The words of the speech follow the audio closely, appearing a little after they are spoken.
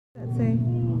That say?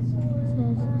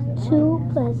 Says 2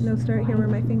 plus No, start here where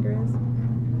my finger is.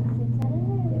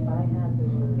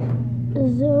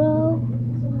 0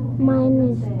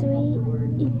 minus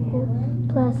 3 equals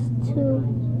plus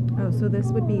 2. Oh, so this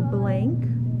would be blank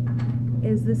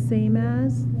is the same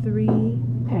as 3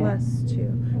 plus 2.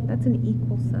 That's an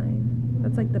equal sign.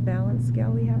 That's like the balance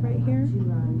scale we have right here.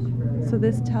 So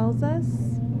this tells us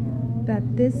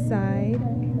that this side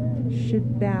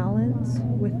should balance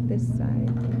with this side.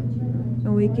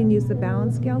 And we can use the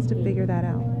balance scales to figure that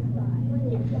out.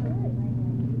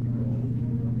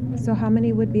 So how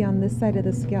many would be on this side of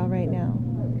the scale right now?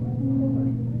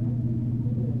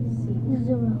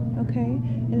 0. Okay.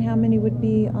 And how many would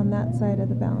be on that side of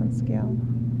the balance scale?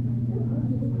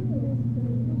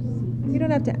 You don't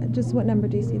have to, just what number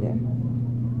do you see there? 3.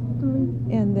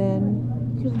 And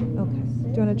then, 2. okay.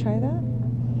 Do you want to try that?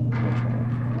 We'll try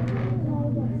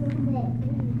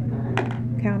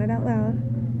it. Count it out loud.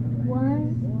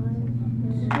 1,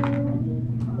 2,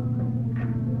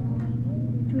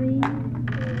 3,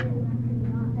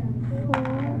 4,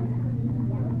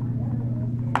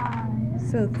 5.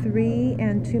 So 3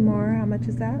 and 2 more, how much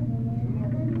is that?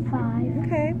 5.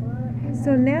 Okay.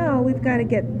 So now we've got to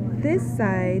get this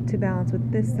side to balance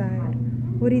with this side.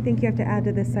 What do you think you have to add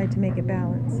to this side to make it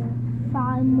balance?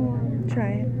 5 more.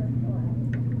 Try it.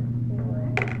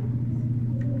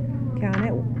 Count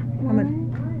it. How much? 1,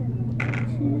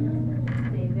 2,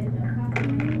 3,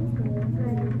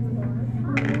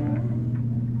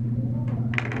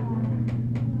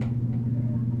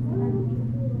 4.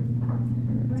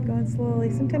 It's going slowly.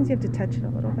 Sometimes you have to touch it a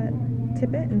little bit.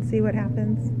 Tip it and see what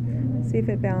happens. See if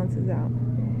it balances out.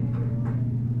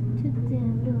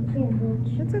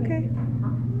 That's okay.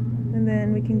 And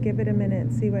then we can give it a minute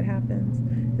and see what happens.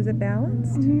 Is it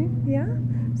balanced? Mm-hmm. Yeah?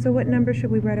 So what number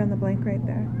should we write on the blank right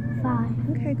there? 5.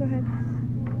 Okay, go ahead.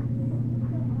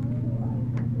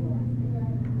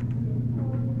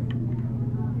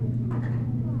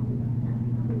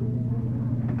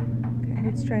 Okay,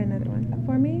 let's try another one.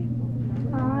 For me?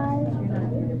 5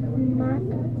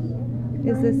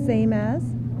 Is this same as?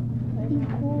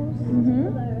 equals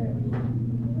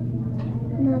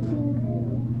nothing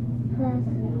plus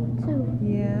 2.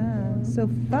 Yeah. So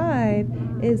 5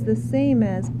 is the same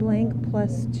as blank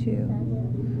plus 2.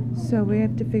 So we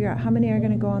have to figure out how many are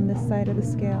going to go on this side of the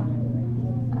scale.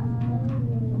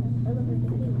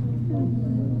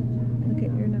 Look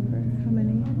at your number. How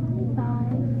many?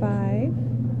 5.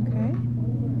 Okay.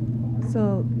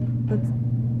 So let's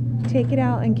take it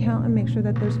out and count and make sure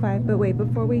that there's 5. But wait,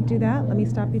 before we do that, let me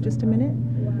stop you just a minute.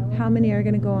 How many are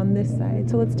going to go on this side?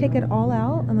 So let's take it all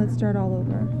out and let's start all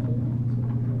over.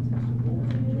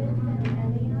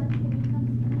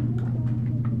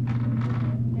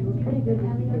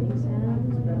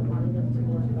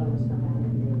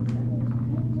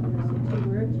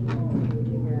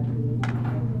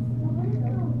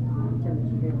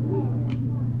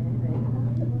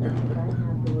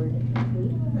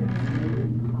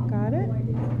 Got it?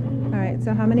 All right,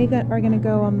 so how many are going to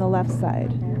go on the left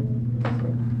side?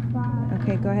 5.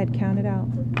 Okay, go ahead, count it out.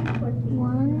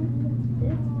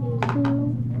 1,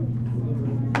 2,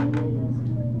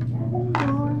 3,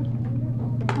 4,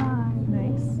 5.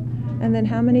 Nice. And then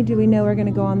how many do we know are going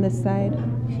to go on this side? 2.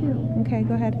 Okay,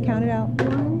 go ahead, count it out.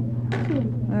 1,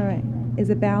 2. All right. Is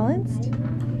it balanced?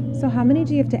 So how many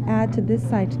do you have to add to this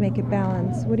side to make it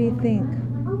balanced? What do you think?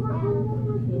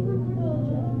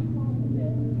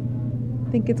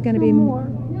 Think it's going to be more?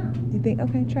 You think?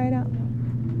 Okay, try it out.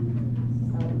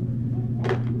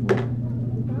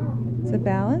 Is it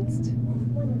balanced?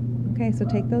 Okay, so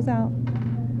take those out.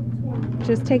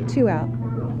 Just take 2 out.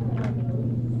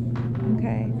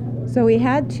 Okay. So we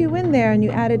had 2 in there and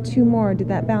you added 2 more. Did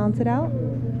that balance it out?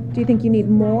 Do you think you need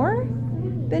more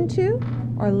than 2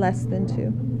 or less than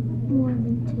 2? More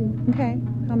than 2. Okay.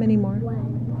 How many more?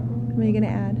 1. How many are you going to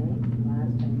add?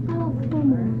 4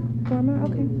 more. 4 more?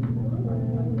 Okay.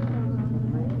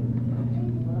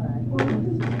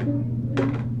 1, 2, 3,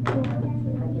 4.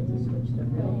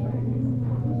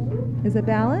 Is it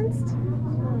balanced?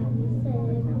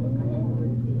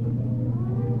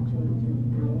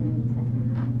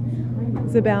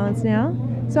 Is it balanced now?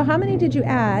 So how many did you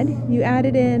add? You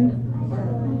added in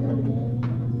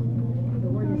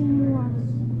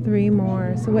 3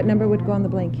 more. So what number would go on the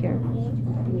blank here?